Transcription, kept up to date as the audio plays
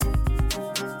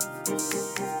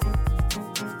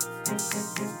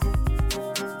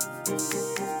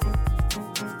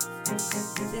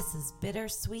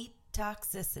Bittersweet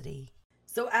Toxicity.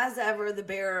 So, as ever, the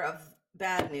bearer of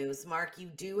bad news, Mark, you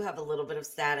do have a little bit of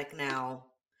static now.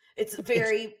 It's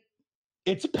very.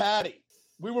 It's Patty.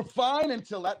 We were fine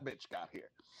until that bitch got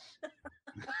here.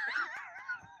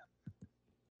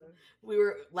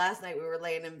 Last night we were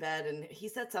laying in bed and he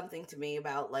said something to me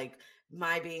about like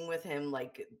my being with him,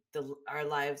 like our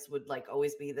lives would like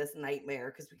always be this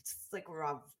nightmare because it's like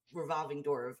a revolving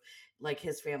door of like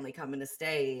his family coming to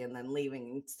stay and then leaving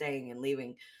and staying and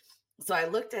leaving. So I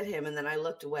looked at him and then I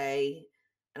looked away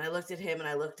and I looked at him and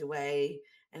I looked away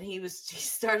and he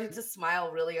started to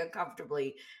smile really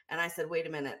uncomfortably. And I said, wait a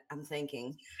minute, I'm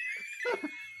thinking.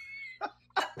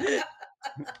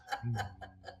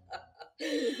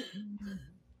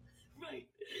 Right.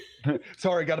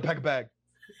 Sorry, got to pack a bag.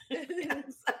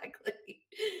 Exactly.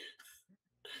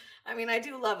 I mean, I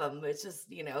do love him. It's just,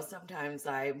 sometimes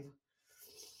I'm.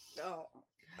 Oh,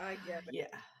 I get it. Yeah.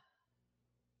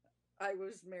 I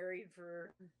was married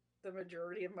for the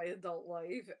majority of my adult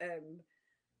life, and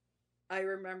I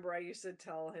remember I used to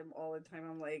tell him all the time,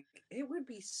 I'm like, it would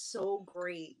be so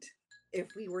great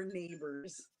if we were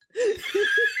neighbors.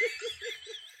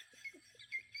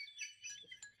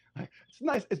 It's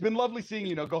nice. It's been lovely seeing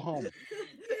you. Go home. Yeah,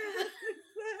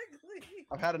 exactly.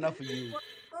 I've had enough of you.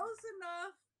 Close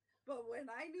enough, but when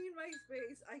I need my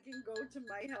space, I can go to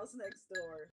my house next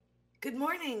door. Good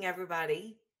morning,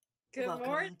 everybody. Welcome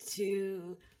morning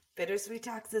to Bittersweet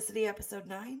Toxicity, episode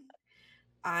 9.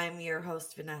 I'm your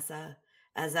host, Vanessa,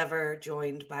 as ever,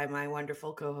 joined by my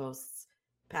wonderful co-hosts,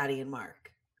 Patty and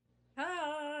Mark.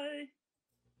 Hi.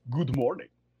 Good morning.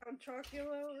 Count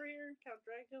Chocula over here. Count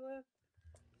Dracula.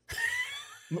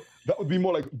 No, that would be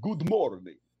more like good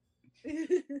morning.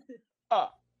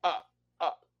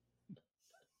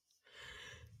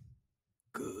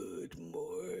 Good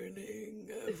morning,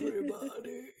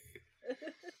 everybody.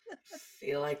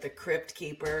 Feel like the Crypt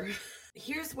Keeper.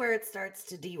 Here's where it starts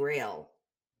to derail.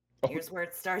 Here's where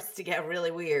it starts to get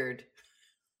really weird.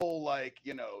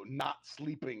 Not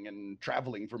sleeping and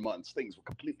traveling for months. Things were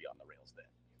completely on the rails then.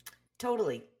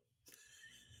 Totally.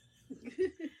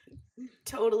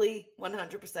 Totally,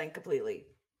 100% completely.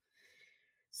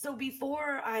 So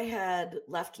before I had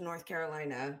left North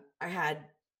Carolina, I had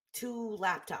 2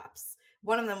 laptops.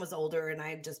 One of them was older and I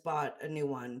had just bought a new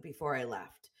one before I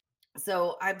left.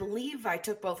 So I believe I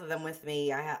took both of them with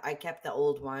me. I kept the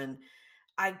old one.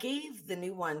 I gave the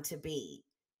new one to B.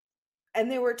 And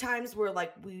there were times where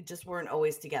like we just weren't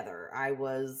always together. I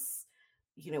was,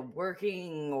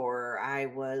 working, or I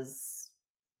was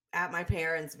at my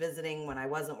parents' visiting when I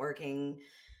wasn't working.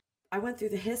 I went through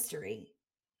the history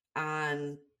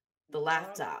on the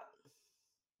laptop.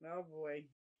 Oh boy.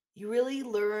 You really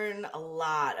learn a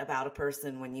lot about a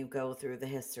person when you go through the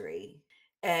history.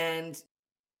 And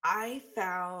I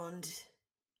found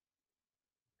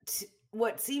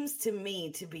what seems to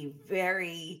me to be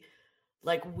very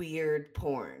like weird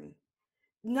porn.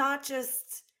 Not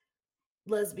just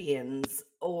lesbians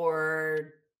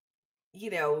or,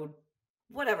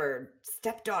 whatever,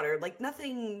 stepdaughter, like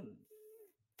nothing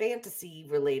fantasy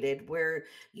related where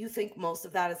you think most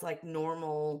of that is like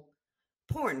normal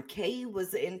porn. Kay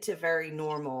was into very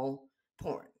normal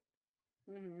porn.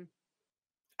 Mm-hmm.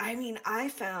 I mean, I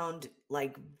found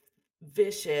like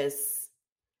vicious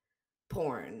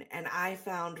porn and I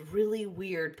found really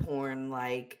weird porn.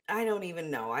 Like, I don't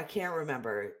even know. I can't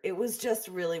remember. It was just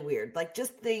really weird. Like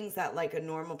just things that like a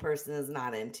normal person is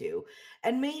not into.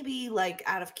 And maybe like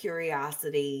out of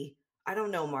curiosity, I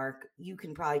don't know, Mark, you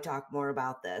can probably talk more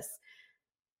about this.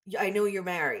 I know you're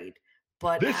married,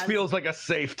 but this feels like a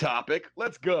safe topic.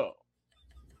 Let's go.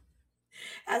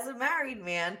 As a married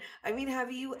man, I mean,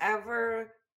 have you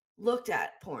ever looked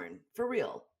at porn for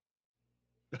real?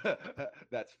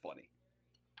 That's funny.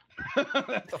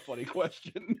 That's a funny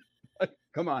question.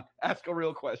 Come on, ask a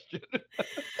real question.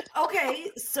 Okay,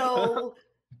 so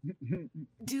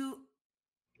do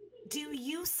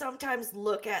you sometimes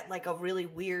look at like a really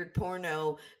weird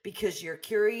porno because you're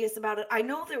curious about it? I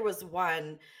know there was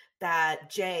one that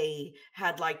Jay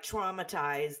had like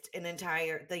traumatized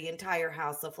the entire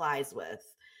House of Flies with.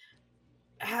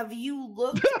 Have you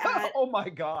looked at? Oh my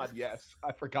God, yes.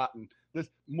 I've forgotten. There's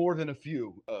more than a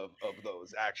few of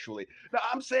those, actually. Now,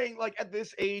 I'm saying, like, at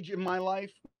this age in my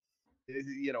life,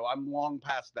 I'm long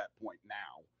past that point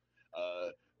now.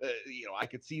 I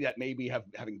could see that maybe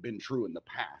having been true in the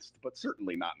past, but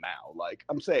certainly not now. Like,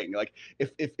 I'm saying, like,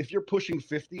 if you're pushing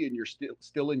 50 and you're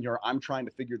still in your I'm trying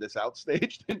to figure this out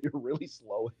stage, then you're really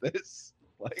slow at this.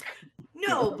 Like,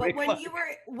 no, but when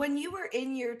you were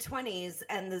in your 20s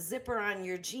and the zipper on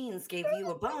your jeans gave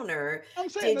you a boner, I'm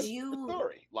saying did you the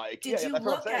story? Like, did you that's look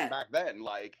what I'm saying at back then.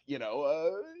 Like,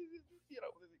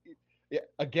 Yeah,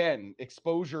 again,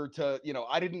 exposure to,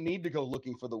 I didn't need to go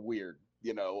looking for the weird.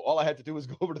 All I had to do was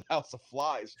go over to the House of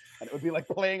Flies, and it would be like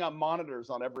playing on monitors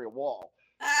on every wall.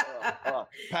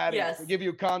 Patty, Yes. to give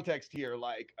you context here,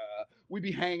 we'd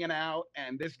be hanging out,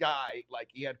 and this guy,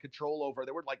 he had control over,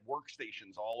 there were like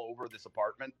workstations all over this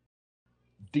apartment.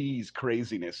 D's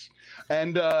craziness.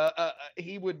 And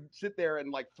he would sit there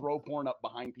and throw porn up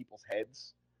behind people's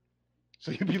heads.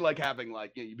 So you'd be having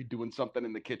you'd be doing something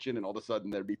in the kitchen, and all of a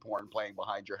sudden there'd be porn playing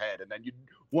behind your head, and then you'd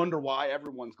wonder why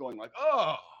everyone's going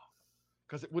oh,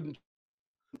 because it wouldn't be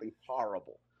something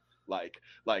horrible.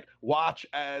 Watch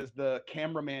as the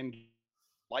cameraman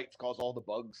lights cause all the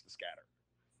bugs to scatter.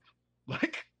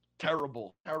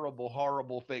 Terrible, terrible,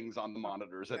 horrible things on the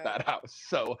monitors at that house.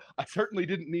 So I certainly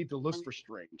didn't need to look for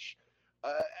strange.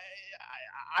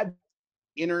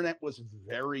 Internet was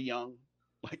very young.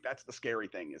 That's the scary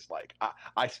thing is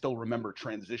I still remember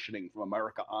transitioning from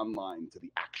America Online to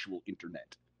the actual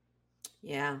internet.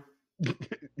 Yeah.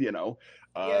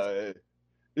 Yes.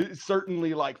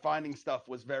 Certainly finding stuff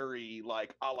was very a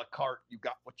la carte. You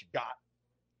got what you got.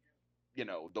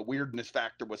 The weirdness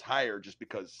factor was higher just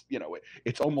because,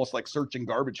 it's almost like searching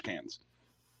garbage cans.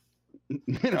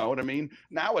 You know what I mean?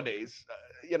 Nowadays,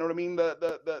 you know what I mean?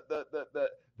 The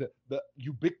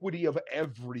ubiquity of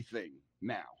everything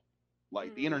now.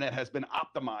 The internet has been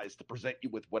optimized to present you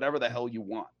with whatever the hell you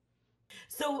want.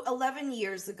 So 11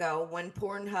 years ago, when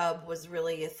Pornhub was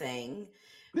really a thing.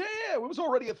 Yeah, it was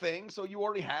already a thing. So you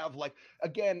already have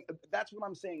again, that's what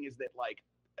I'm saying is that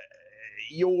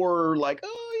you're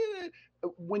oh yeah,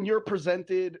 when you're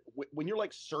presented, when you're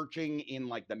searching in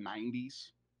the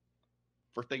 90s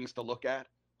for things to look at,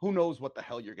 who knows what the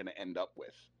hell you're going to end up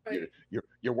with. Right.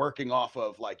 You're working off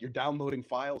of you're downloading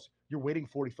files. You're waiting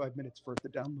 45 minutes for it to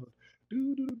download.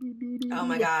 Oh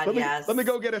my God, yes. Let me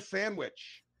go get a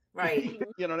sandwich. Right.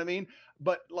 You know what I mean?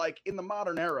 But in the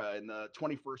modern era, in the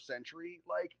 21st century,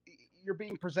 you're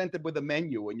being presented with a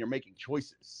menu and you're making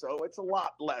choices. So it's a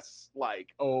lot less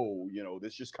oh,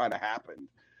 this just kind of happened.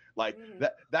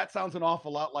 That sounds an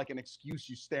awful lot like an excuse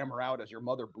you stammer out as your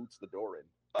mother boots the door in.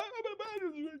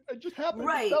 I just happened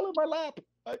to fell in my lap.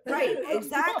 Right,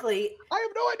 exactly. I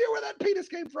have no idea where that penis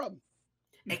came from.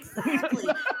 Exactly.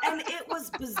 And it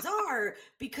was bizarre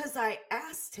because I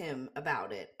asked him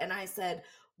about it and I said,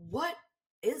 what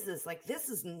is this? This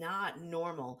is not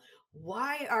normal.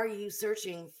 Why are you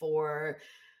searching for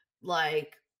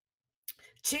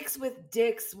chicks with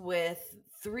dicks with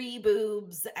 3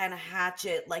 boobs and a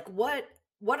hatchet? What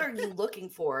are you looking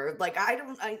for? I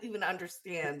don't even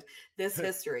understand this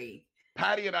history.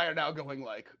 Patty and I are now going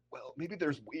well, maybe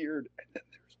there's weird and then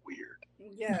there's weird.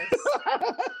 Yes.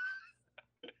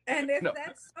 And if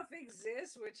that stuff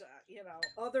exists, which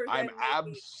other than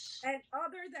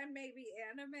other than maybe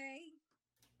anime.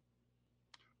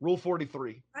 Rule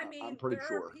 43. I mean, I'm pretty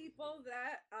sure. There are people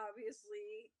that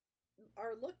obviously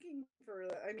are looking for.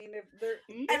 I mean, if they're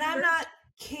and I'm not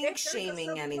kink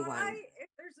shaming anyone. If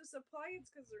there's a supply,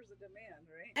 it's because there's a demand,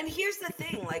 right? And here's the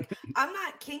thing: I'm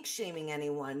not kink shaming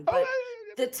anyone, but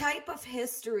the type of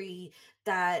history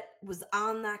that was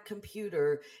on that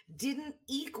computer didn't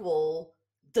equal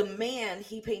the man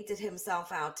he painted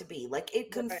himself out to be.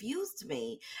 It confused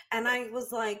me, and I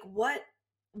was like, what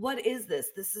is this?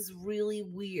 This is really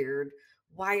weird.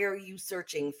 Why are you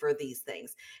searching for these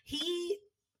things?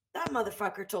 That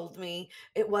motherfucker told me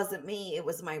it wasn't me, it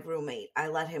was my roommate. I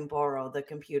let him borrow the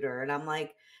computer. And I'm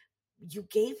like, you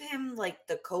gave him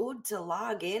the code to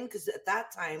log in? Because at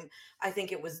that time, I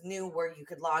think it was new where you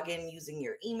could log in using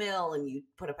your email and you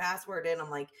put a password in. I'm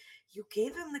like, you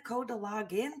gave him the code to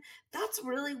log in? That's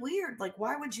really weird.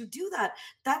 Why would you do that?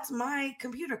 That's my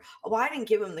computer. Oh, I didn't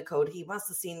give him the code. He must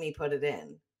have seen me put it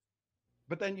in.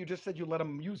 But then you just said you let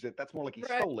him use it. That's more like he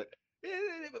stole it.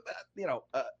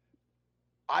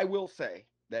 I will say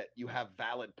that you have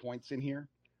valid points in here,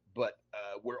 but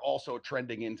we're also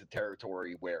trending into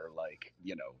territory where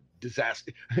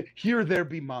disaster. Here there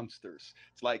be monsters.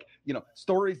 It's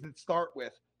stories that start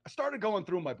with, I started going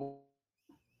through my book,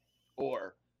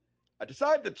 or I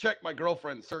decided to check my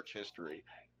girlfriend's search history,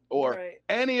 or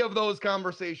any of those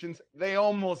conversations. They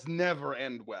almost never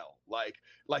end well.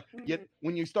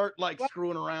 When you start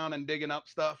screwing around and digging up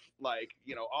stuff,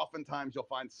 oftentimes you'll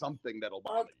find something that'll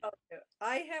bother you.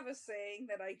 I have a saying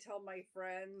that I tell my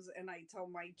friends and I tell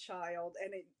my child,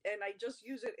 and I just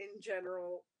use it in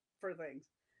general for things.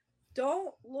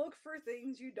 Don't look for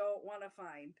things you don't want to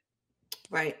find.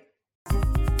 Right.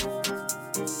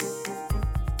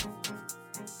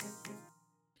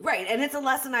 Right. And it's a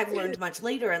lesson I've learned much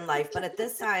later in life. But at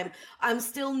this time, I'm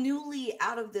still newly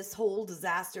out of this whole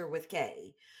disaster with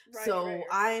Kay. So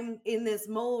I'm in this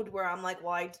mode where I'm like,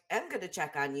 well, I am going to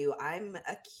check on you. I'm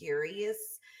a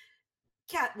curious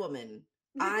cat woman.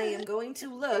 I am going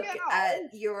to look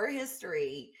at your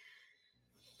history.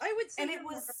 I would say And it you're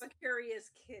more was of a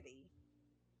curious kitty.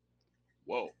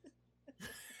 Whoa.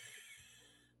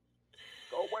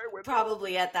 Go away with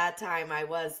probably at that time I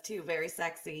was too very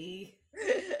sexy.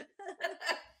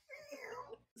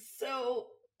 So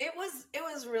it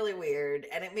was really weird,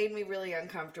 and it made me really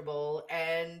uncomfortable,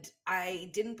 and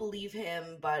I didn't believe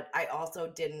him, but I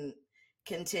also didn't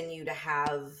continue to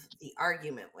have the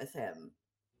argument with him.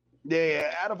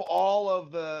 Yeah, out of all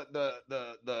of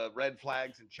the red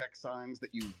flags and check signs that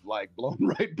you've like blown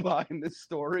right by in this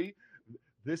story,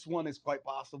 this one is quite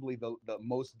possibly the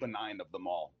most benign of them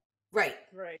all. Right.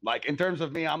 Like in terms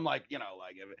of me, I'm like, you know,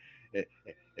 like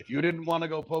if you didn't want to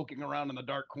go poking around in the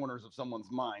dark corners of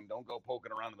someone's mind, don't go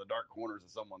poking around in the dark corners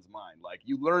of someone's mind. Like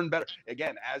you learn better.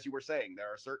 Again, as you were saying, there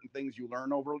are certain things you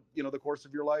learn over, you know, the course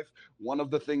of your life. One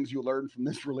of the things you learned from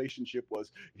this relationship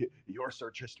was your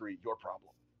search history, your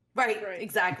problem. Right.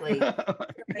 Exactly.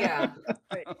 Yeah.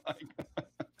 Right.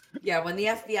 Yeah, when the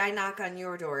FBI knock on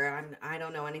your door, I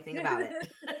don't know anything about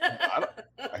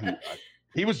it.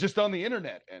 He was just on the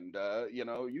internet, and you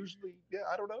know, usually, yeah,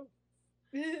 I don't know.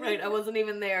 Right, I wasn't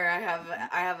even there.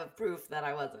 I have a proof that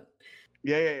I wasn't.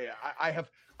 Yeah. I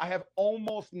have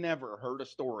almost never heard a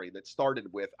story that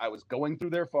started with I was going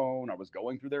through their phone, I was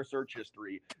going through their search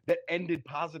history that ended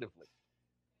positively.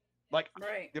 Like,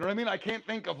 you know what I mean? I can't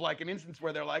think of like an instance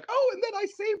where they're like, oh, and then I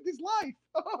saved his life.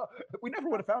 We never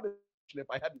would have found it if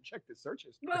I hadn't checked his search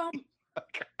history. Well,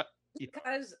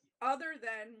 because other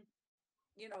than,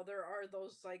 you know, there are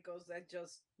those psychos that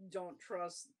just don't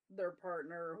trust their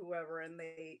partner or whoever, and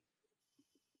they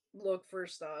look for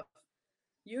stuff.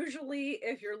 Usually,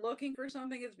 if you're looking for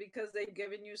something, it's because they've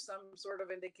given you some sort of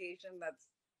indication that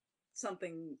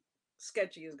something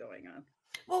sketchy is going on.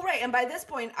 Well, right. And by this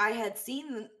point, I had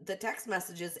seen the text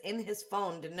messages in his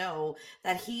phone to know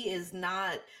that he is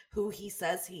not who he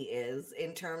says he is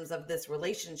in terms of this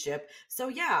relationship. So,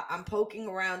 yeah, I'm poking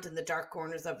around in the dark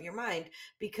corners of your mind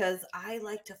because I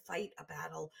like to fight a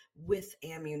battle with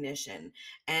ammunition.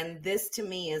 And this to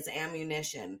me is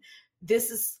ammunition.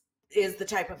 This is the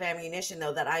type of ammunition,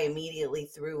 though, that I immediately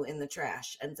threw in the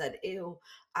trash and said, ew,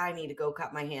 I need to go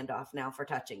cut my hand off now for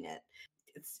touching it.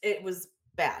 It was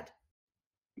bad.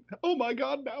 Oh my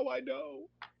God, now I know.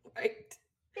 Right.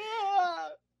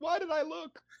 Why did I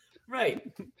look? Right.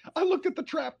 I looked at the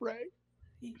trap, Ray.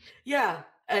 Yeah,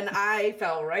 and I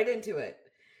fell right into it.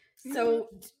 So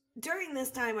during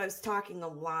this time, I was talking a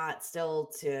lot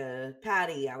still to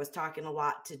Patty. I was talking a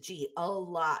lot to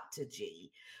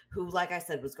G, who, like I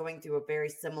said, was going through a very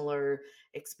similar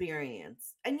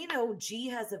experience. And, you know, G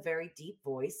has a very deep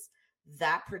voice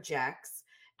that projects.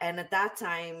 And at that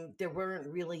time, there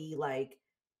weren't really like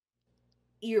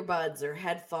earbuds or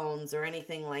headphones or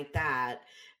anything like that.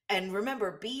 And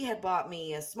remember, B had bought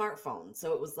me a smartphone.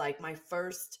 So it was like my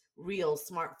first real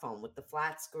smartphone with the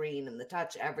flat screen and the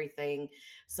touch everything.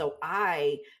 So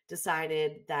I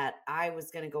decided that I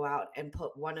was going to go out and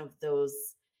put one of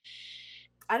those,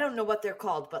 I don't know what they're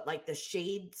called, but like the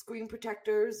shade screen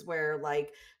protectors where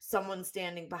like someone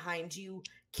standing behind you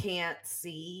can't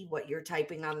see what you're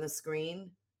typing on the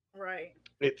screen. Right.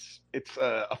 It's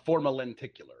a forma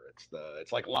lenticular.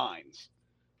 It's like lines.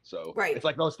 So right. It's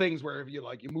like those things where if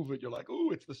you move it, you're like,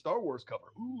 ooh, it's the Star Wars cover.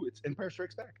 Ooh, it's Empire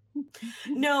Strikes Back.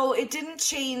 No, it didn't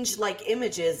change like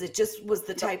images. It just was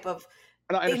the type of.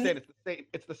 And I understand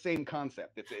it's the same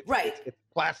concept. It's right. It's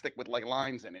plastic with like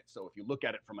lines in it. So if you look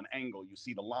at it from an angle, you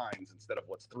see the lines instead of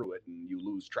what's through it, and you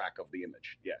lose track of the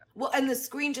image. Yeah. Well, and the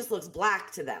screen just looks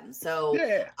black to them. So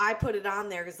I put it on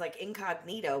there as like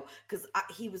incognito because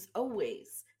he was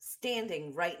always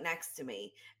standing right next to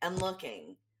me and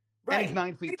looking. Right. And he's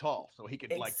 9 feet tall, so he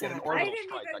could like get an orbital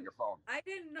strike on your phone. I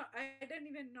didn't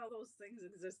even know those things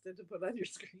existed to put on your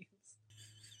screens.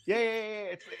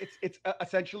 Yeah. It's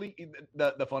essentially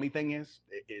the funny thing is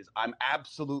I'm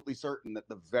absolutely certain that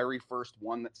the very first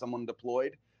one that someone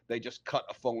deployed, they just cut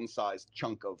a phone-sized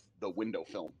chunk of the window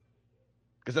film,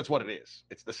 because that's what it is.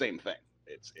 It's the same thing.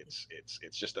 It's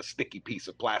just a sticky piece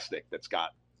of plastic that's got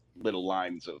little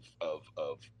lines of.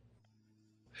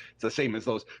 It's the same as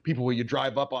those people where you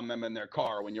drive up on them in their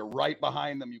car. When you're right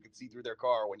behind them, you can see through their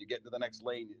car. When you get into the next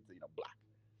lane, it's black.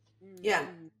 Yeah.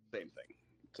 Same thing.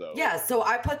 So yeah, so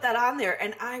I put that on there,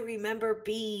 and I remember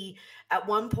B at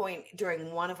one point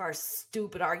during one of our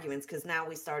stupid arguments, because now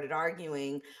we started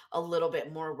arguing a little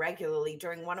bit more regularly.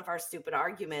 During one of our stupid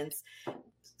arguments,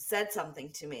 said something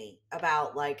to me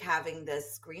about like having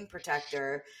this screen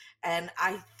protector, and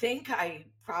I think I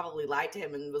probably lied to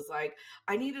him and was like,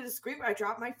 I needed a screen. I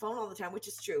drop my phone all the time, which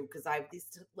is true because I have these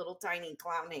little tiny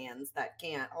clown hands that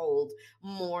can't hold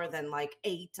more than like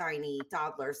a tiny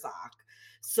toddler sock.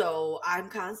 So I'm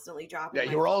constantly dropping Yeah,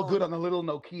 my you were all phone. good on the little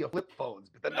Nokia flip phones,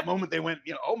 but then the moment they went,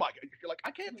 oh my God, you're like,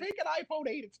 I can't take an iPhone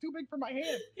 8. It's too big for my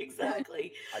hand.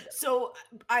 Exactly. I get it. So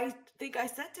I think I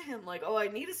said to him, like, oh, I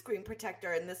need a screen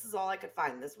protector, and this is all I could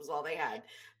find. This was all they had.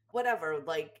 Whatever.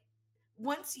 Like,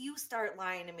 once you start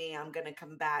lying to me, I'm gonna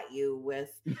combat you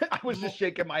with I was just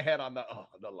shaking my head on the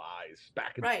lies,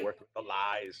 back and Right. forth with the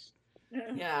lies.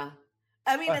 Yeah.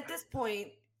 I mean, at this point,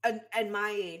 and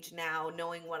my age now,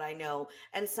 knowing what I know,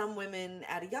 and some women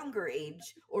at a younger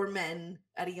age, or men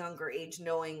at a younger age,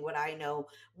 knowing what I know,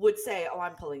 would say, oh,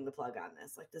 I'm pulling the plug on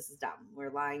this. Like, this is dumb.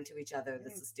 We're lying to each other.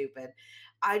 This is stupid.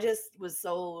 I just was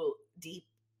so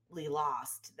deeply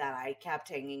lost that I kept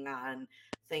hanging on,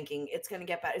 thinking it's going to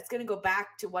get better. It's going to go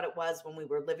back to what it was when we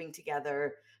were living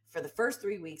together for the first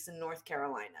 3 weeks in North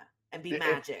Carolina and be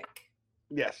magic.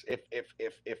 Yes,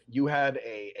 if you had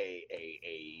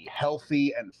a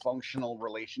healthy and functional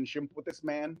relationship with this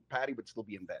man, Patty would still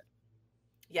be in bed.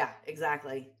 Yeah,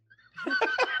 exactly.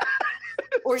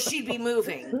 Or she'd be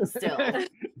moving still.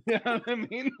 You know what I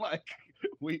mean? Like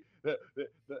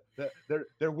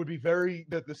there would be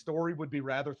the story would be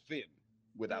rather thin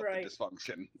without the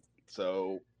dysfunction.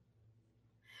 So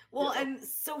well, and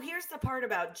so here's the part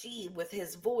about G with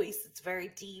his voice. It's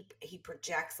very deep. He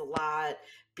projects a lot,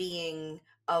 being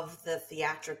of the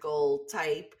theatrical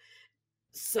type.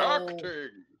 So acting.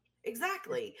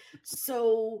 Exactly.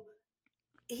 So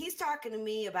he's talking to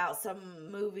me about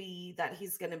some movie that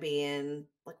he's going to be in,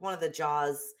 like one of the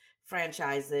Jaws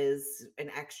franchises, an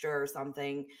extra or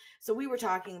something. So we were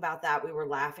talking about that. We were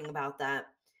laughing about that.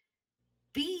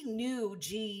 B knew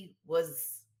G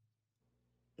was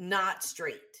not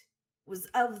straight, was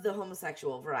of the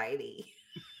homosexual variety.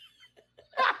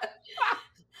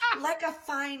 Like a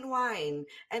fine wine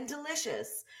and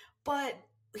delicious. But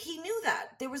he knew that.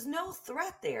 There was no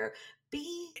threat there.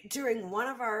 B, during one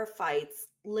of our fights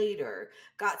later,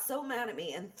 got so mad at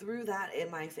me and threw that in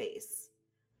my face.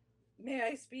 May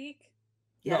I speak?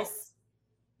 Yes.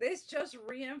 No. This just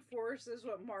reinforces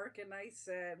what Mark and I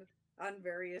said on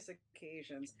various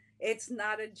occasions. It's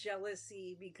not a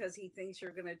jealousy because he thinks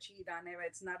you're going to cheat on him.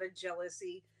 It's not a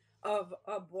jealousy of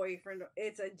a boyfriend.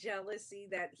 It's a jealousy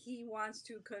that he wants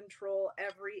to control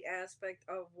every aspect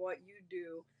of what you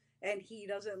do, and he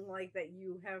doesn't like that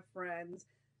you have friends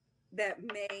that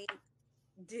may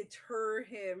deter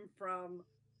him from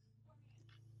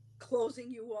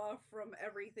closing you off from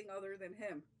everything other than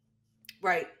him.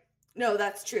 Right. No,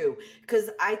 that's true. Because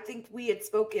I think we had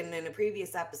spoken in a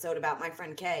previous episode about my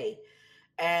friend Kay,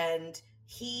 and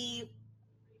he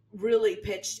really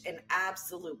pitched an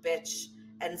absolute bitch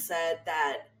and said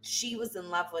that she was in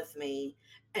love with me.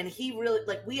 And he really,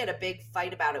 like, we had a big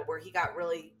fight about it where he got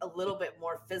really a little bit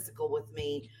more physical with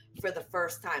me for the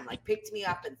first time, like picked me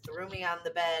up and threw me on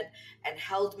the bed and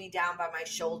held me down by my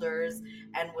shoulders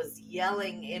and was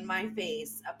yelling in my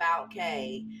face about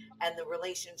Kay and the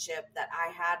relationship that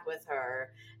I had with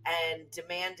her, and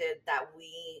demanded that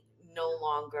we no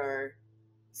longer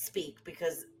speak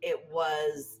because it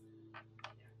was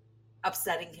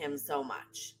upsetting him so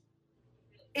much.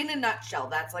 In a nutshell,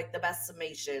 that's like the best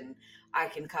summation I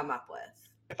can come up with.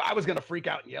 If I was going to freak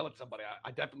out and yell at somebody,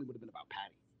 I definitely would have been about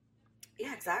Patty.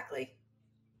 Yeah, exactly.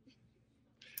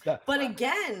 But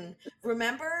again,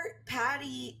 remember,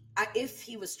 Patty, if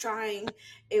he was trying,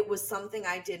 it was something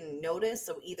I didn't notice.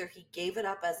 So either he gave it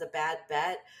up as a bad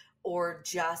bet or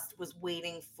just was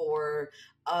waiting for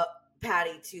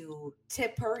Patty to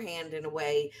tip her hand in a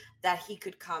way that he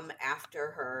could come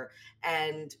after her.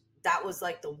 And that was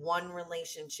like the one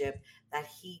relationship that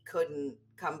he couldn't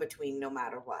come between no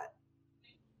matter what.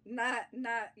 Not,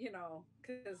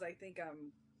 because I think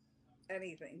I'm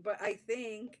anything, but I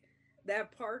think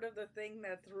that part of the thing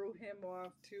that threw him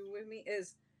off too with me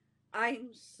is I'm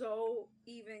so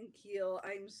even keel.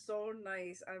 I'm so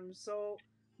nice. I'm so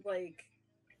like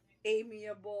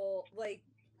amiable. Like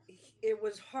it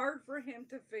was hard for him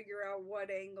to figure out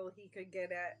what angle he could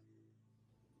get at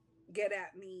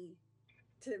me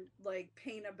to like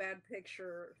paint a bad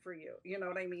picture for you. You know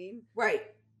what I mean? Right.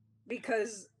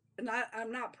 Because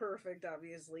I'm not perfect,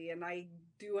 obviously, and I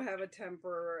do have a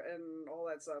temper and all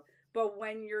that stuff. But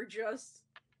when you're just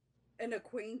an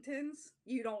acquaintance,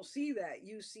 you don't see that.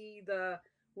 You see the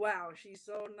wow, she's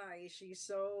so nice. She's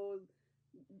so,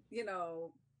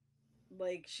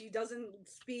 like she doesn't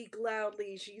speak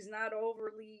loudly. She's not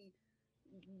overly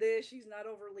this, she's not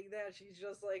overly that. She's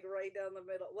just like right down the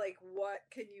middle. Like, what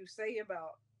can you say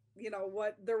about,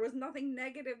 what? There was nothing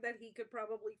negative that he could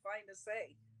probably find to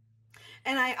say.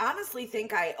 And I honestly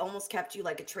think I almost kept you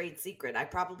like a trade secret. I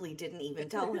probably didn't even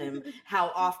tell him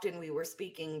how often we were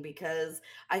speaking, because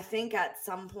I think at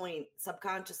some point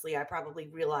subconsciously I probably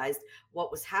realized what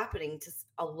was happening to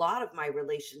a lot of my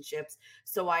relationships.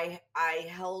 So I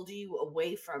held you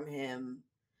away from him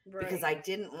because I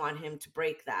didn't want him to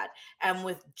break that. And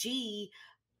with G,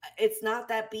 it's not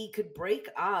that B could break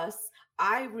us.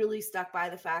 I really stuck by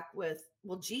the fact with,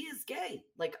 well, G is gay.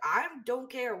 Like, I don't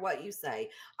care what you say.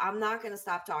 I'm not going to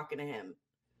stop talking to him.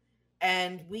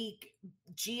 And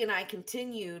G and I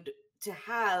continued to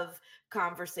have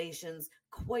conversations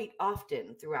quite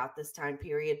often throughout this time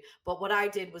period. But what I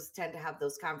did was tend to have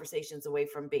those conversations away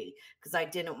from B, because I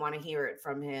didn't want to hear it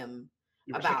from him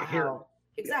about how.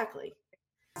 Exactly.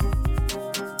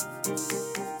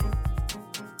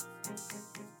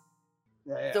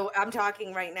 Yeah. So I'm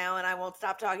talking right now and I won't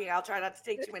stop talking. I'll try not to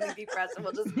take too many deep breaths and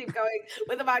we'll just keep going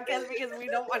with the podcast because we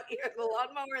don't want to hear the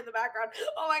lawnmower in the background.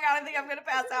 Oh my God, I think I'm going to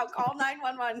pass out. Call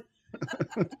 911.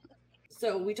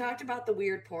 So we talked about the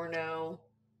weird porno.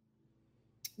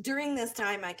 During this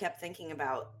time, I kept thinking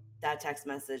about that text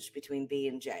message between B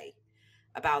and J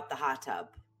about the hot tub.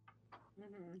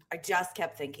 Mm-hmm. I just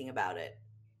kept thinking about it.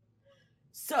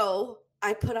 So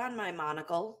I put on my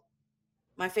monocle,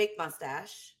 my fake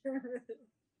mustache,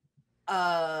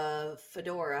 a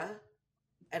fedora,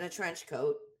 and a trench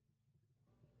coat.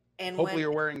 And hopefully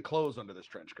you're wearing clothes under this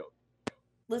trench coat.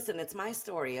 Listen, it's my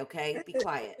story, okay? Be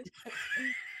quiet.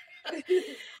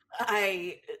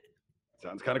 I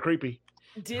sounds kind of creepy.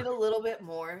 Did a little bit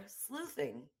more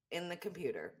sleuthing in the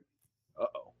computer.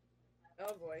 Uh-oh.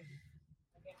 Oh boy.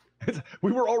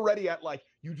 We were already at, like,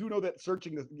 you do know that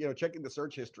searching the, checking the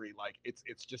search history, like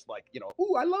it's just like,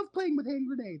 ooh, I love playing with hand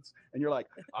grenades. And you're like,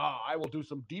 I will do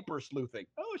some deeper sleuthing.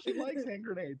 Oh, she likes hand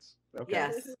grenades. Okay.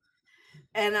 Yes.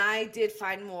 And I did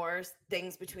find more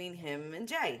things between him and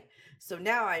Jay. So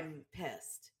now I'm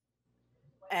pissed.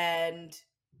 And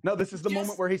no, this is the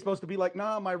moment where he's supposed to be like,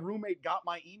 nah, my roommate got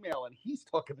my email and he's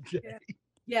talking to Jay.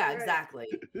 Yeah, exactly.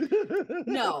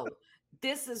 No.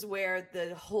 This is where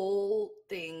the whole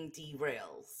thing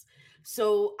derails.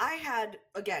 So I had,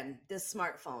 again, this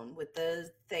smartphone with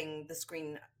the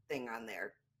screen thing on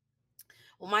there.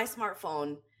 Well, my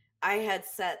smartphone, I had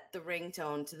set the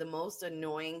ringtone to the most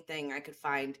annoying thing I could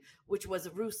find, which was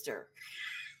a rooster.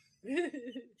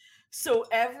 So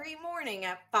every morning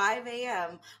at 5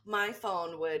 a.m., my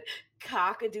phone would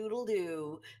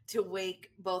cock-a-doodle-doo to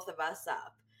wake both of us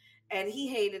up. And he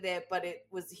hated it, but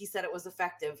he said it was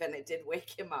effective and it did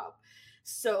wake him up.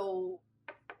 So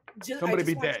somebody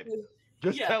be dead.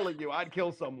 Telling you, I'd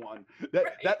kill someone.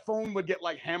 That phone would get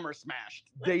like hammer smashed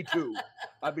day 2.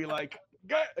 I'd be like,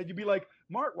 and you'd be like,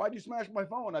 Mark, why'd you smash my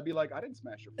phone? I'd be like, I didn't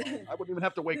smash your phone. I wouldn't even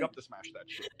have to wake up to smash that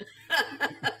shit.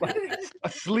 Like,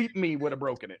 asleep me would have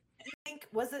broken it. I think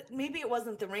maybe it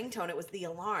wasn't the ringtone, it was the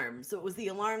alarm. So it was the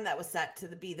alarm that was set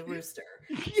to be the rooster.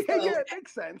 Yeah, it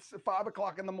makes sense. 5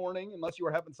 o'clock in the morning, unless you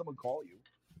were having someone call you.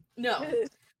 No.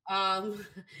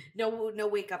 No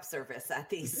wake up service at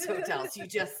these hotels. You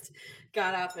just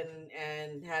got up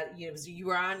and had, you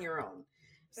were on your own.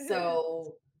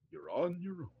 So you're on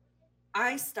your own.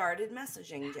 I started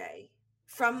messaging Jay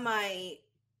from my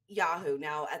Yahoo.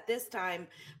 Now, at this time,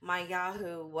 my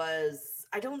Yahoo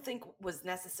I don't think was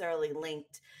necessarily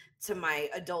linked to my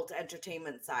adult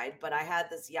entertainment side, but I had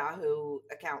this Yahoo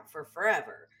account for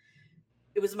forever.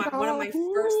 It was one of my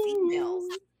first emails.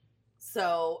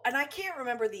 So, and I can't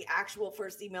remember the actual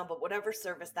first email, but whatever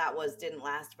service that was didn't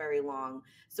last very long.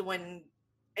 So when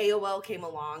AOL came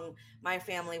along, my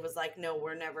family was like, no,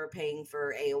 we're never paying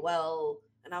for AOL.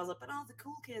 And I was like, but all the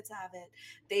cool kids have it.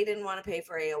 They didn't want to pay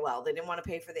for AOL. They didn't want to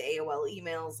pay for the AOL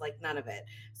emails, like none of it.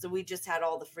 So we just had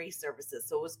all the free services.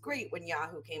 So it was great when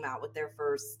Yahoo came out with their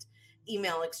first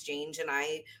email exchange. And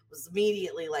I was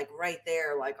immediately like right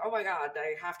there, like, oh my God,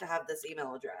 I have to have this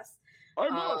email address. I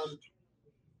must.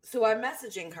 So I'm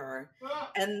messaging her.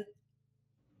 And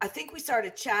I think we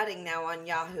started chatting now on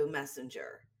Yahoo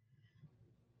Messenger.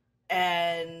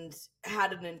 And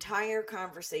had an entire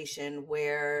conversation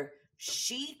where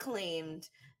she claimed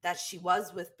that she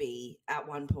was with B at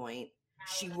one point.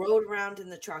 She rode around in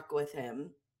the truck with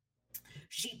him.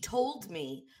 She told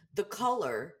me the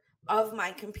color of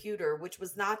my computer, which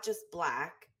was not just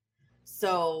black.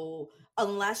 So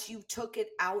unless you took it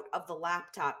out of the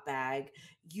laptop bag,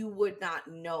 you would not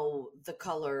know the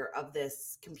color of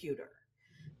this computer.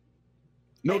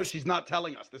 Notice she's not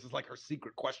telling us. This is like her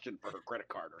secret question for her credit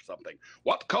card or something.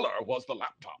 What color was the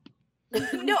laptop?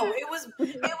 No, it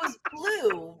was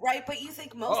blue, right? But you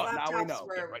think most Oh, now we laptops know.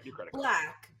 Get were right your credit card.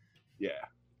 black Yeah.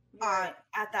 Right.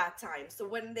 at that time. So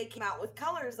when they came out with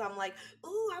colors, I'm like,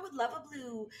 ooh, I would love a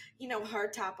blue,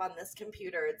 hard top on this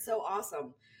computer. It's so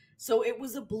awesome. So it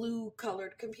was a blue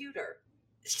colored computer.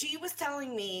 She was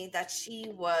telling me that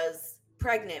she was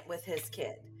pregnant with his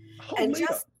kid. Oh, And Leah.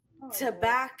 just to Oh.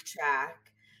 backtrack,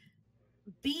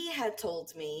 B had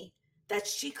told me that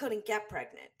she couldn't get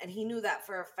pregnant, and he knew that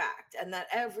for a fact, and that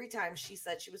every time she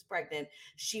said she was pregnant,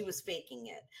 she was faking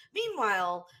it.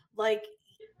 Meanwhile, like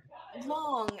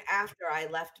long after I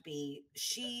left B,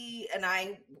 she and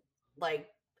I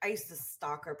used to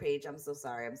stalk her page. I'm so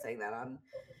sorry I'm saying that on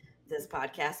this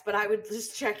podcast, but I would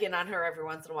just check in on her every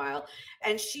once in a while,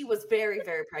 and she was very,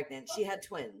 very pregnant. She had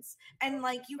twins, and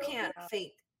like you can't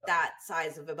fake that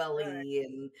size of a belly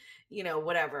and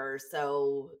whatever.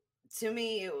 So to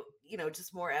me,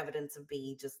 just more evidence of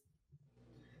B just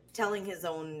telling his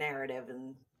own narrative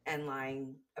and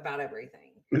lying about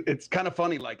everything. It's kind of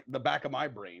funny. Like the back of my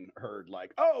brain heard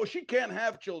like, "Oh, she can't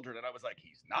have children," and I was like,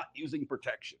 "He's not using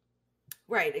protection."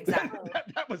 Right, exactly.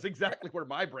 that was exactly where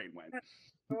my brain went.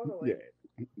 Totally.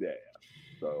 Yeah.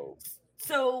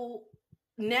 So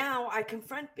now I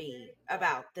confront B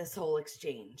about this whole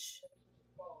exchange.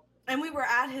 And we were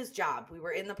at his job. We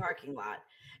were in the parking lot.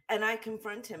 And I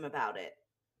confront him about it.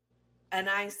 And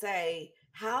I say,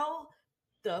 how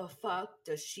the fuck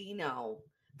does she know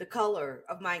the color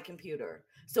of my computer?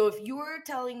 So if you're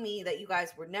telling me that you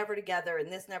guys were never together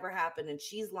and this never happened and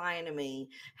she's lying to me,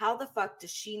 how the fuck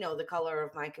does she know the color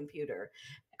of my computer?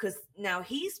 Because now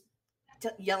he's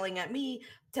yelling at me,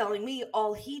 telling me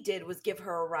all he did was give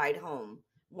her a ride home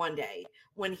one day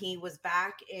when he was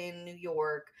back in New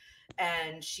York,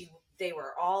 and they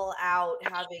were all out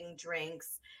having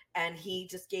drinks, and he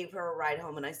just gave her a ride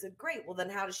home. And I said, great, well then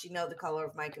how does she know the color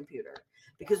of my computer?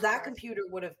 Because that computer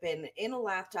would have been in a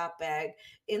laptop bag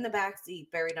in the back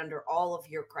seat, buried under all of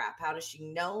your crap. How does she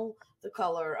know the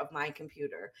color of my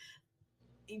computer?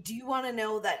 Do you want to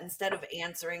know that instead of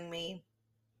answering me,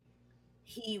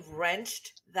 he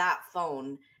wrenched that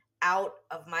phone out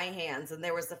of my hands, and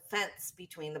there was a fence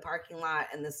between the parking lot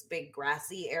and this big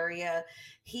grassy area.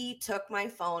 He took my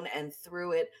phone and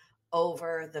threw it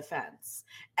over the fence.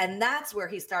 And that's where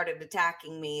he started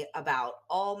attacking me about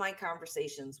all my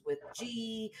conversations with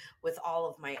G, with all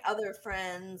of my other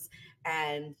friends,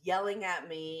 and yelling at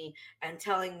me and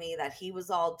telling me that he was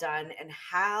all done. And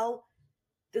how,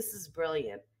 this is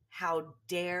brilliant, how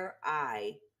dare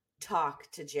I talk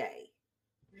to Jay?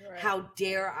 Right. How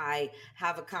dare I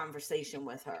have a conversation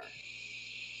with her?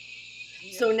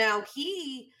 Yeah. So now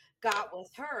he got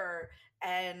with her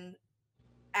and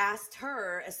asked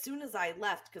her as soon as I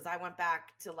left, because I went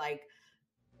back to like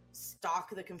stalk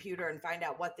the computer and find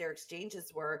out what their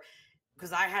exchanges were,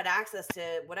 because I had access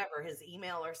to whatever, his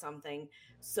email or something.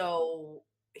 So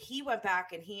he went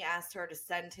back and he asked her to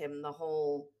send him the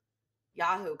whole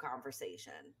Yahoo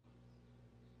conversation.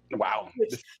 Wow.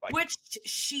 Which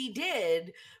she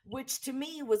did, which to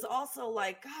me was also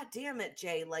like, God damn it,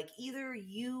 Jay. Like, either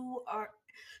you are,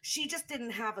 she just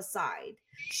didn't have a side.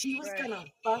 She was going to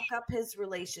fuck up his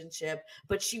relationship,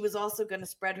 but she was also going to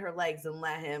spread her legs and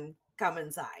let him come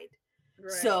inside.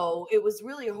 Right. So it was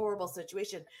really a horrible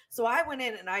situation. So I went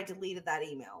in and I deleted that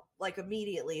email, like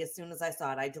immediately as soon as I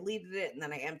saw it. I deleted it and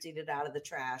then I emptied it out of the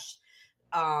trash,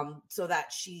 so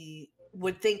that she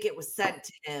would think it was sent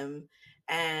to him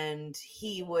and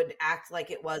he would act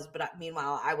like it was. But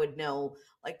meanwhile, I would know,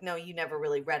 like, no, you never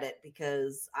really read it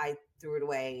because I threw it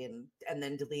away and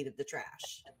then deleted the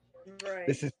trash. Right.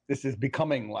 This is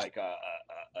becoming like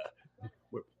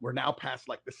we're now past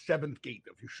like the seventh gate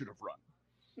of You Should Have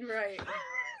Run. Right.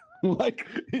 Like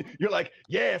you're like,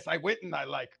 yes, I went and I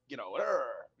like,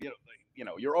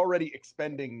 you're already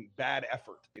expending bad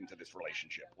effort into this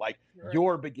relationship. Like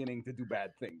you're beginning to do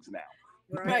bad things now.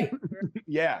 Right.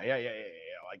 Yeah.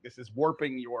 Like this is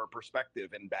warping your perspective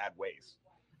in bad ways.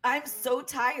 I'm so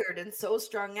tired and so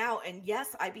strung out. And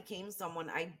yes, I became someone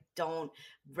I don't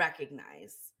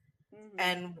recognize. Mm-hmm.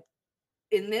 And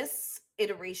in this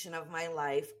iteration of my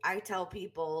life, I tell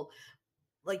people,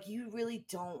 like, you really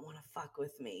don't want to fuck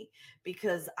with me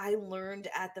because I learned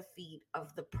at the feet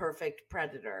of the perfect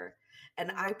predator.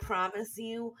 And I promise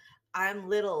you, I'm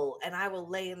little and I will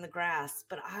lay in the grass,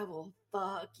 but I will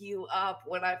fuck you up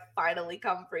when I finally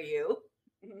come for you.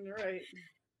 Right.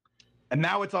 And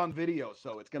now it's on video,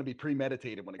 so it's going to be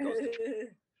premeditated when it goes to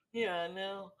Yeah,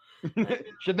 no.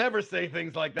 Should never say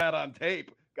things like that on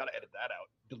tape. Got to edit that out.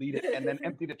 Delete it and then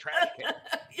empty the trash can.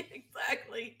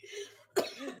 Exactly.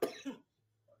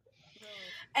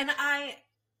 And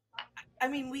I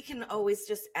mean, we can always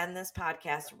just end this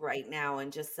podcast right now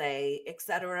and just say, et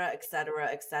cetera, et cetera,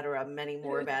 et cetera. Many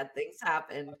more bad things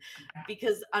happened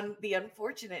because the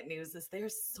unfortunate news is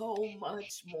there's so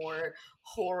much more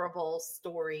horrible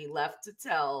story left to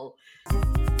tell.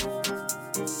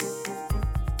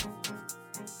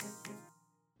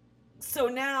 So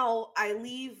now I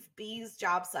leave B's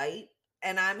job site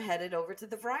and I'm headed over to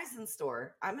the Verizon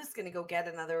store. I'm just going to go get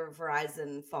another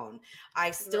Verizon phone.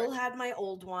 I still had my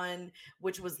old one,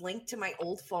 which was linked to my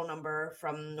old phone number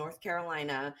from North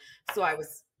Carolina. So I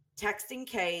was texting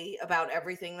Kay about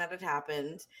everything that had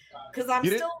happened because I'm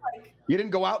You still like, You didn't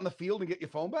go out in the field and get your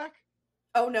phone back?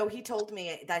 oh no, he told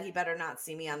me that he better not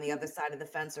see me on the other side of the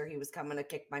fence or he was coming to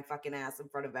kick my fucking ass in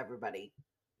front of everybody.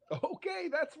 Okay,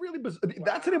 that's really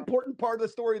that's an important part of the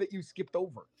story that you skipped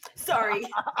over. Sorry.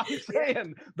 I'm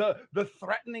saying the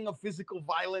threatening of physical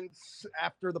violence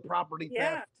after the property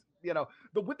theft, you know,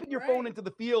 the whipping your phone into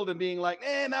the field and being like,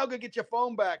 now go get your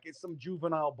phone back is some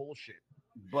juvenile bullshit.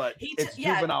 But it's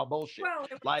juvenile bullshit. Well,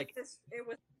 like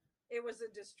it was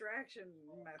a distraction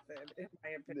method, in my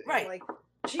opinion. Right. Like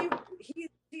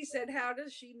he said, how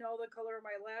does she know the color of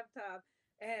my laptop?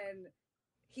 And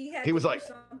he was like,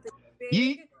 something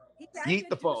big. Yeet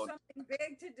the phone. Something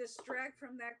big to distract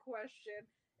from that question,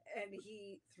 and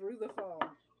he threw the phone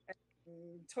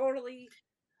and totally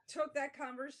took that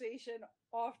conversation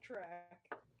off track.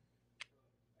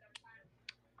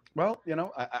 Well, you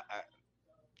know,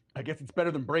 I guess it's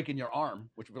better than breaking your arm,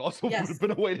 which would also would have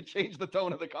been a way to change the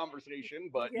tone of the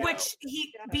conversation. But which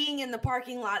being in the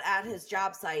parking lot at his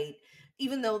job site,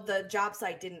 even though the job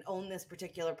site didn't own this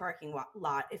particular parking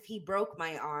lot, if he broke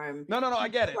my arm, no, I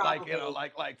get it. Probably, like,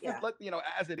 you know, let, you know,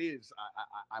 as it is,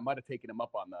 I might have taken him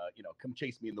up on the, you know, come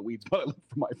chase me in the weeds, but I look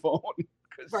for my phone.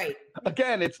 Right.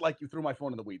 Again, it's like you threw my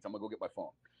phone in the weeds. I'm gonna go get my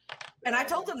phone. And I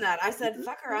told him that. I said,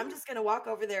 fucker, I'm just going to walk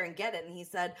over there and get it. And he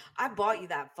said, I bought you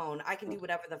that phone. I can do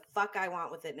whatever the fuck I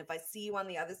want with it. And if I see you on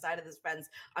the other side of this fence,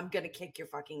 I'm going to kick your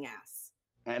fucking ass.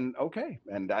 And okay.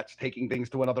 And that's taking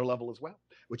things to another level as well,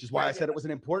 which is why I said it was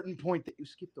an important point that you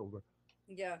skipped over.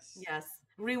 Yes. Yes.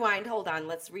 Rewind. Hold on.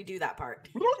 Let's redo that part.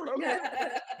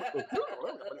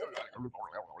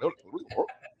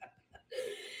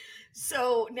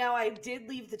 So now I did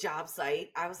leave the job site.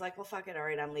 I was like, well, fuck it. All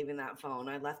right, I'm leaving that phone.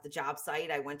 I left the job site.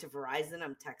 I went to Verizon.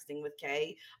 I'm texting with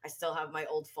Kay. I still have my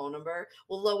old phone number.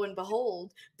 Well, lo and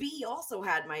behold, B also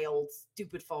had my old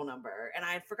stupid phone number, and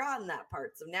I had forgotten that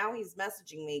part. So now he's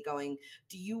messaging me going,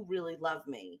 do you really love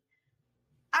me?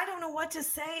 I don't know what to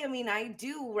say. I mean, I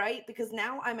do, right? Because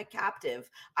now I'm a captive.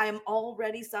 I am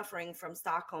already suffering from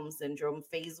Stockholm Syndrome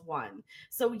phase 1.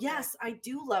 So yes, I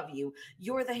do love you.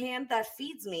 You're the hand that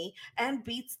feeds me and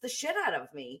beats the shit out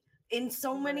of me in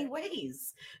so many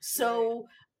ways. So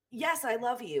yes, I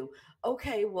love you.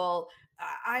 Okay, well,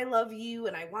 I love you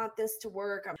and I want this to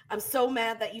work. I'm so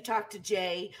mad that you talked to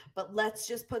Jay, but let's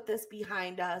just put this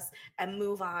behind us and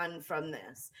move on from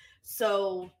this.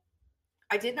 So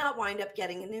I did not wind up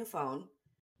getting a new phone,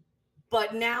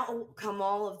 but now come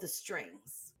all of the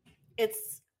strings.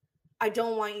 I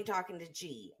don't want you talking to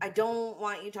G. I don't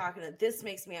want you talking to, this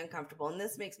makes me uncomfortable and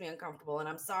this makes me uncomfortable. And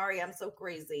I'm sorry, I'm so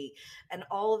crazy and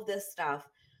all of this stuff.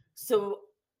 So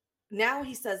now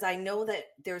he says, I know that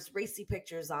there's racy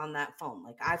pictures on that phone.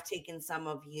 Like I've taken some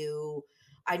of you.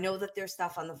 I know that there's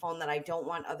stuff on the phone that I don't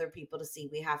want other people to see.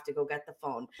 We have to go get the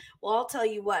phone. Well, I'll tell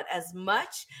you what, as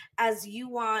much as you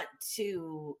want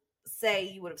to say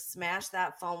you would have smashed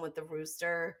that phone with the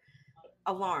rooster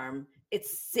alarm, it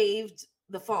saved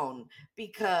the phone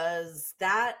because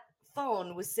that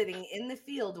phone was sitting in the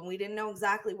field and we didn't know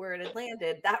exactly where it had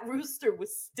landed. That rooster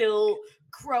was still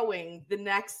crowing the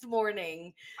next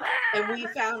morning and we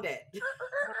found it.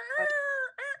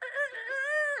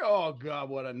 Oh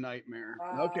God, what a nightmare.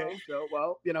 Okay, so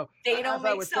well, you know, they don't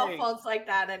make cell phones like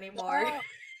that anymore.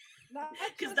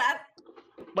 Because that,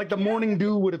 like the morning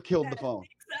dew would have killed the phone.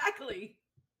 Exactly.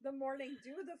 The morning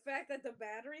dew, the fact that the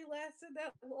battery lasted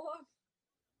that long.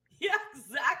 Yeah,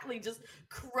 exactly. Just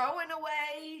crowing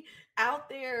away out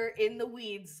there in the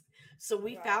weeds. So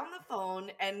we found the phone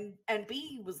and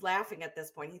B was laughing at this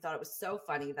point. He thought it was so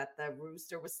funny that the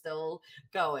rooster was still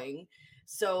going.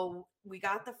 So we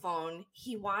got the phone.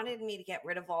 He wanted me to get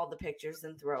rid of all the pictures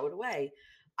and throw it away.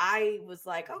 I was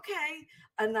like, okay.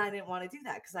 And I didn't want to do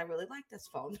that because I really like this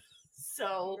phone.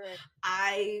 So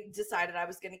I decided I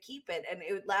was going to keep it, and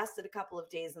it lasted a couple of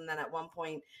days. And then at one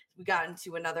point we got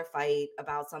into another fight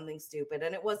about something stupid,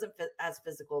 and it wasn't as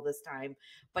physical this time,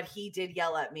 but he did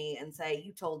yell at me and say,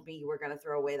 you told me you were going to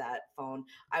throw away that phone.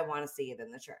 I want to see it in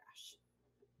the trash.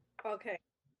 Okay.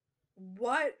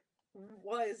 What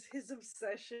was his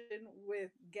obsession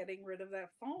with getting rid of that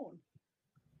phone?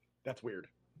 That's weird.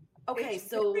 Okay, It's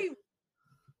so very,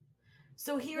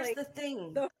 here's like, the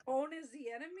thing. the phone is the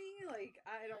enemy. Like,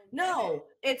 I don't get No,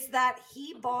 it's that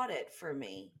he bought it for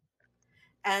me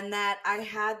and that I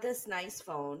had this nice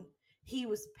phone. He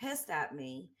was pissed at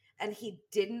me and he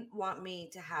didn't want me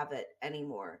to have it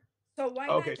anymore. So why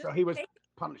Okay, not so just he was take,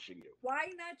 punishing you. why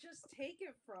not just take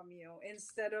it from you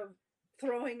instead of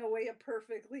throwing away a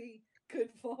perfectly good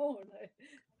phone?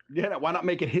 Yeah, why not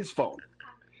make it his phone?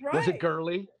 Right. Was it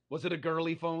girly? Was it a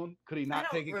girly phone? Could he not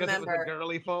don't take it because it was a remember.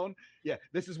 girly phone? Yeah,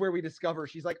 this is where we discover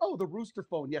she's like, oh, the rooster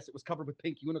phone. Yes, it was covered with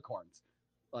pink unicorns.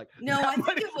 Like, No, that I think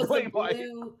might it was a explain why-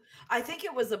 blue. I think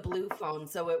it was a blue phone,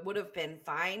 so it would have been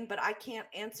fine. But I can't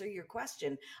answer your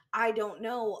question. I don't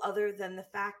know, other than the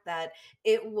fact that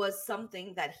it was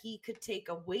something that he could take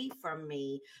away from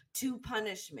me to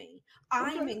punish me.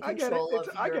 I'm Okay, in I get it. control of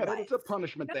I your get it. life. It's a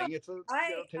punishment No, thing. It's a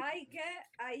I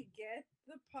get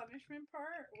the punishment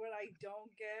part. What I don't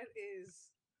get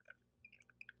is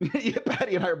yeah,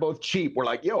 Patty and I are both cheap. We're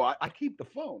like, yo, I keep the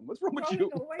phone. What's wrong with throwing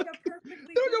you? away a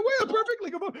perfectly Throwing good away a phone. perfectly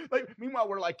good phone. Like, meanwhile,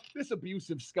 we're like, this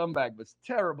abusive scumbag was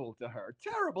terrible to her.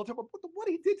 Terrible. But what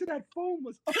he did to that phone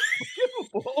was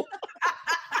unforgivable.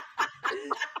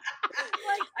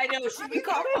 Like, I know. Should we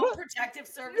call Phone Protective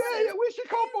Services? Yeah, we should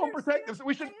call Phone understand.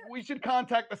 Protective. We should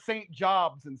contact the St.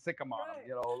 Jobs and sick him on him. Right.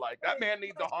 You know, like that man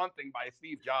needs a haunting by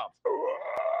Steve Jobs.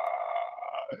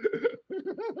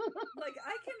 like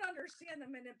I can understand the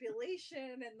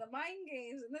manipulation and the mind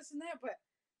games and this and that, but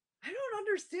I don't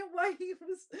understand why he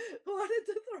wanted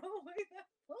to throw away that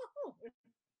phone.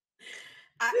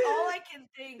 All I can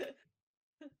think.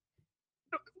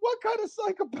 What kind of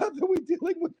psychopath are we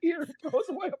dealing with here? Throws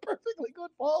away a perfectly good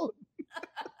phone.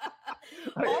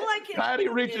 All I can Patty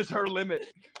think reaches is- her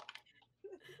limit.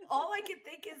 All I can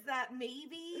think is that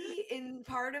maybe in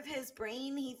part of his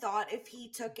brain, he thought if he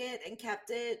took it and kept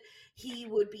it, he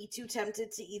would be too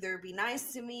tempted to either be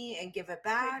nice to me and give it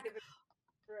back,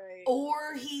 Right.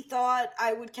 or he thought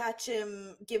I would catch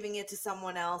him giving it to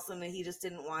someone else and that he just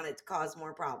didn't want it to cause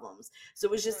more problems. So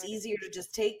it was just Right. easier to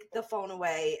just take the phone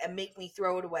away and make me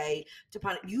throw it away to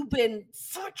punish. You've been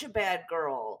such a bad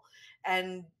girl,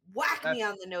 and whack me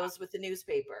on the nose with the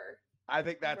newspaper. I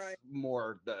think that's Right.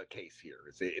 more the case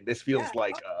here. This feels Yeah.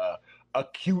 like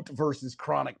acute versus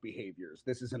chronic behaviors.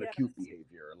 This is an acute Yes.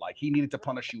 behavior. Like he needed to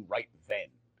punish you right then.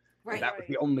 Right. And that was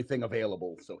the only thing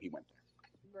available, so he went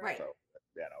there. Right. So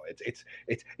you know,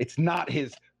 it's not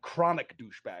his chronic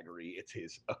douchebaggery, it's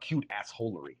his acute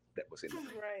assholery that was in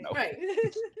there. Right. No. Right.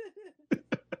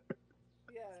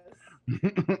 Yes.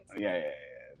 Yeah.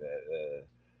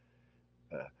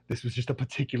 This was just a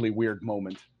particularly weird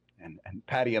moment. And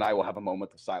Patty and I will have a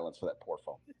moment of silence for that poor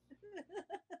phone.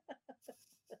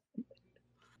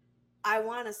 I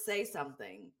want to say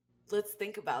something. Let's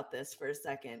think about this for a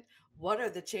second. What are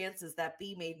the chances that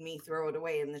B made me throw it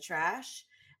away in the trash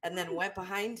and then went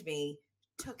behind me,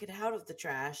 took it out of the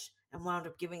trash, and wound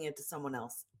up giving it to someone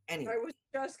else? Anyway. I was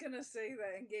just gonna say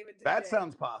that and gave it to That Jay.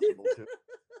 sounds possible too.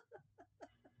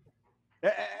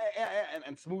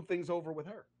 And smooth things over with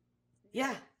her.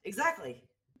 Yeah, exactly.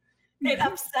 It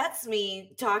upsets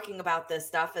me talking about this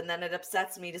stuff, and then it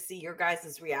upsets me to see your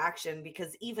guys' reaction,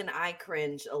 because even I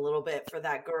cringe a little bit for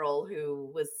that girl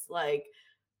who was like,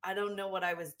 I don't know what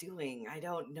I was doing. I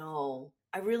don't know.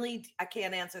 I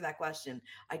can't answer that question.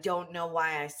 I don't know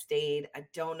why I stayed. I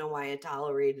don't know why I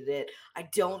tolerated it. I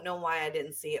don't know why I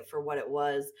didn't see it for what it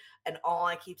was. And all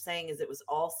I keep saying is it was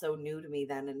all so new to me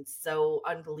then and so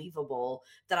unbelievable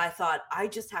that I thought, I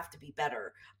just have to be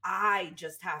better. I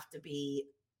just have to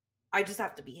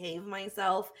behave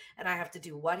myself, and I have to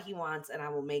do what he wants, and I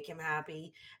will make him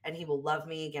happy, and he will love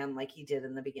me again like he did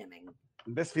in the beginning.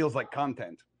 This feels like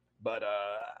content, but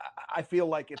I feel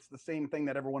like it's the same thing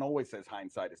that everyone always says: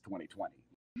 hindsight is 20/20.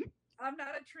 I'm not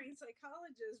a trained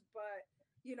psychologist, but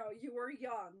you know, you were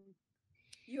young.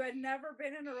 You had never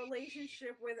been in a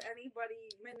relationship with anybody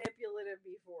manipulative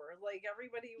before. Like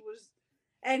everybody was,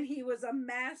 and he was a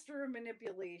master of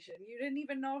manipulation. You didn't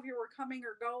even know if you were coming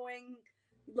or going.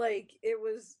 Like it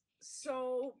was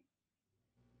so,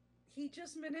 he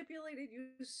just manipulated you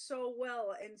so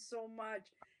well and so much.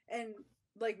 And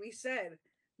like we said,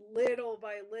 little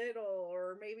by little,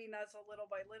 or maybe not so little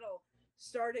by little,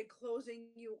 started closing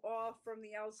you off from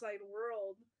the outside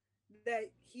world, that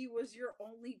he was your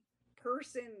only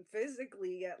person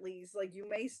physically, at least. Like you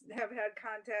may have had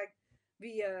contact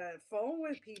via phone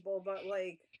with people, but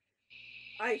like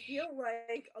I feel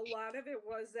like a lot of it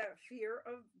was that fear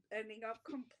of ending up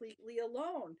completely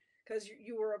alone because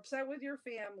you were upset with your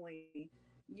family.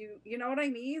 You know what I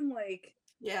mean? Like,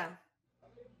 Yeah.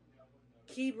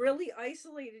 he really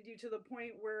isolated you to the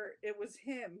point where it was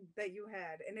him that you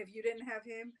had, and if you didn't have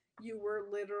him, you were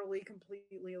literally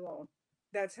completely alone.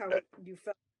 That's how you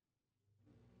felt.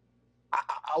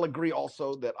 I'll agree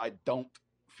also that I don't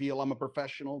feel I'm a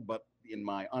professional, but in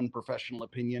my unprofessional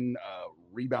opinion,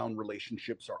 rebound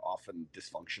relationships are often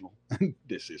dysfunctional.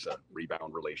 This is a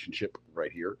rebound relationship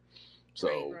right here.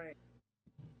 So, Right.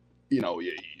 you know,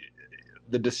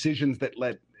 the decisions that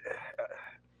led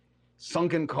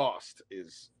sunken cost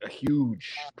is a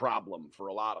huge problem for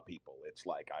a lot of people. It's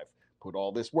like, I've put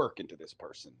all this work into this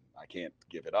person, I can't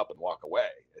give it up and walk away.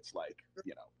 It's like,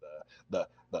 you know,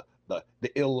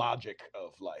 the illogic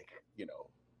of like, you know,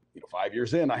 5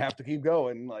 years in, I have to keep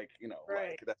going. Like, you know,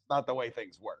 Right. like that's not the way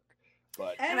things work.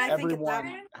 But And I think everyone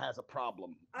that- has a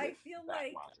problem. I feel that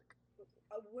like logic.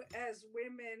 As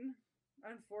women,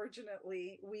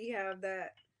 unfortunately, we have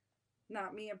that,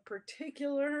 not me in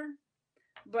particular,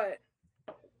 but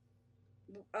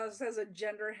us as a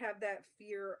gender have that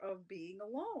fear of being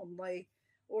alone. Like,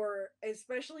 or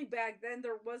especially back then,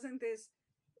 there wasn't this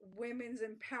women's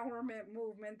empowerment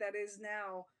movement that is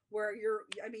now, where you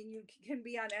can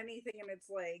be on anything and it's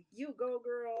like, you go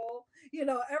girl,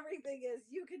 everything is,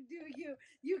 you can do,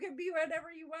 you can be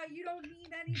whatever you want, you don't need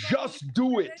anybody, Just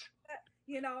do it.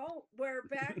 Where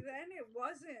back then it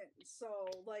wasn't. So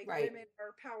like, Right. women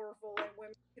are powerful and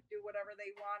women can do whatever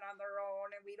they want on their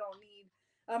own, and we don't need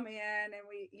a man. And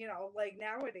we, like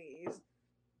nowadays,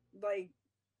 like,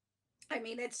 I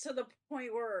mean, it's to the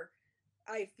point where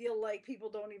I feel like people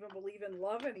don't even believe in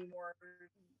love anymore,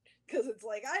 because it's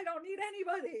like, I don't need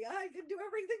anybody, I can do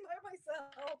everything by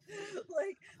myself.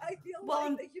 Like, I feel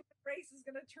like the human race is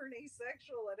going to turn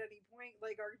asexual at any point.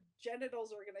 Like, our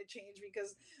genitals are going to change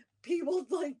because people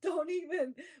like don't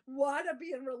even want to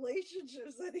be in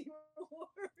relationships anymore.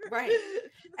 Right.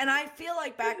 And I feel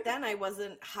like back then I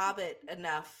wasn't hobbit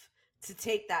enough to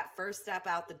take that first step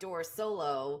out the door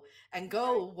solo and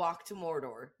go walk to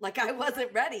Mordor. Like, I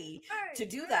wasn't ready to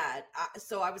do that.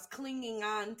 So I was clinging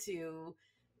on to,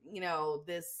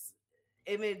 this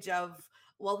image of,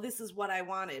 well, this is what I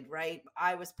wanted, right?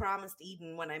 I was promised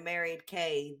Eden when I married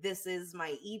Kay. This is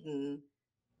my Eden.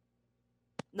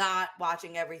 Not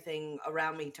watching everything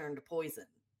around me turn to poison.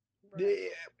 Right.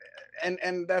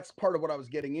 And that's part of what I was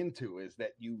getting into, is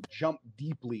that you jump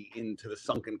deeply into the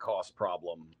sunken cost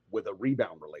problem with a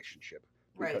rebound relationship,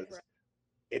 because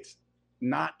it's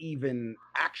not even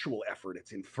actual effort,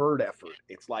 it's inferred effort.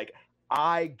 It's like,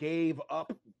 I gave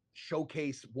up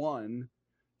showcase 1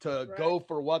 to go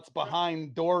for what's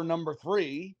behind door number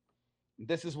 3.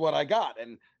 This is what I got.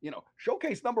 And,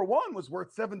 showcase number 1 was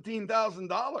worth $17,000.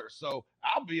 So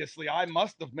obviously I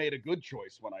must have made a good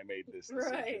choice when I made this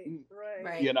decision.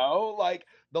 Right. Like,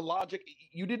 the logic,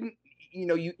 you didn't,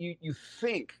 you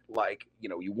think like,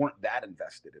 you weren't that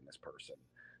invested in this person.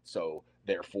 So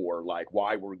therefore, like,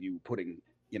 why were you putting,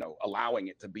 allowing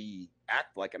it to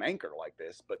act like an anchor like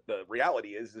this? But the reality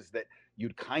is that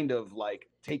you'd kind of like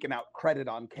taken out credit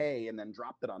on K and then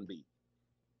dropped it on B.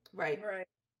 Right.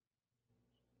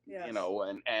 Yes.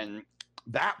 And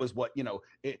that was what,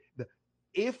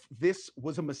 if this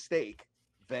was a mistake,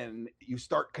 then you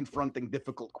start confronting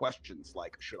difficult questions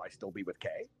like, should I still be with K?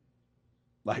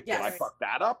 Like, did I fuck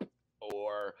that up?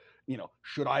 Or,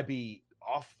 should I be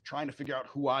off trying to figure out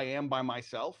who I am by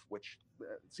myself? Which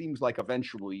seems like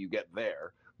eventually you get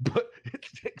there, but it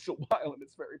takes a while and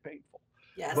it's very painful.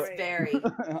 Yes, very.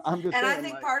 I'm just and saying, I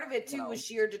think like, part of it too was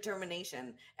sheer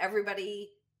determination. Everybody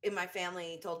in my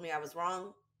family told me I was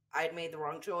wrong. I had made the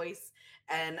wrong choice.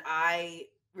 And I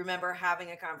remember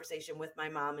having a conversation with my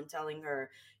mom and telling her,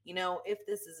 if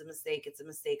this is a mistake, it's a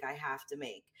mistake I have to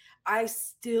make. I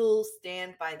still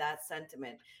stand by that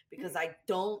sentiment, because I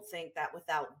don't think that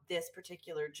without this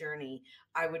particular journey,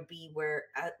 I would be where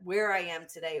I am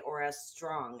today, or as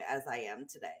strong as I am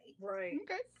today. Right.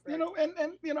 Okay.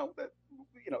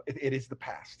 It is the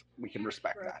past. We can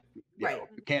respect that. Right.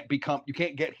 You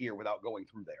can't get here without going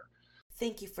through there.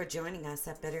 Thank you for joining us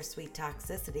at Bittersweet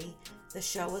Toxicity. The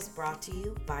show was brought to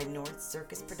you by North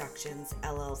Circus Productions,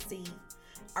 LLC.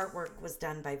 Artwork was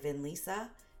done by Vin Lisa.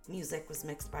 Music was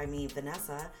mixed by me,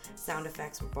 Vanessa. Sound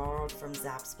effects were borrowed from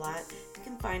Zapsplat. You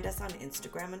can find us on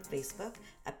Instagram and Facebook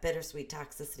at Bittersweet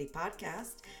Toxicity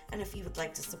Podcast. And if you would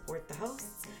like to support the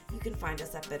hosts, you can find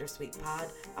us at Bittersweet Pod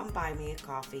on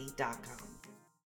buymeacoffee.com.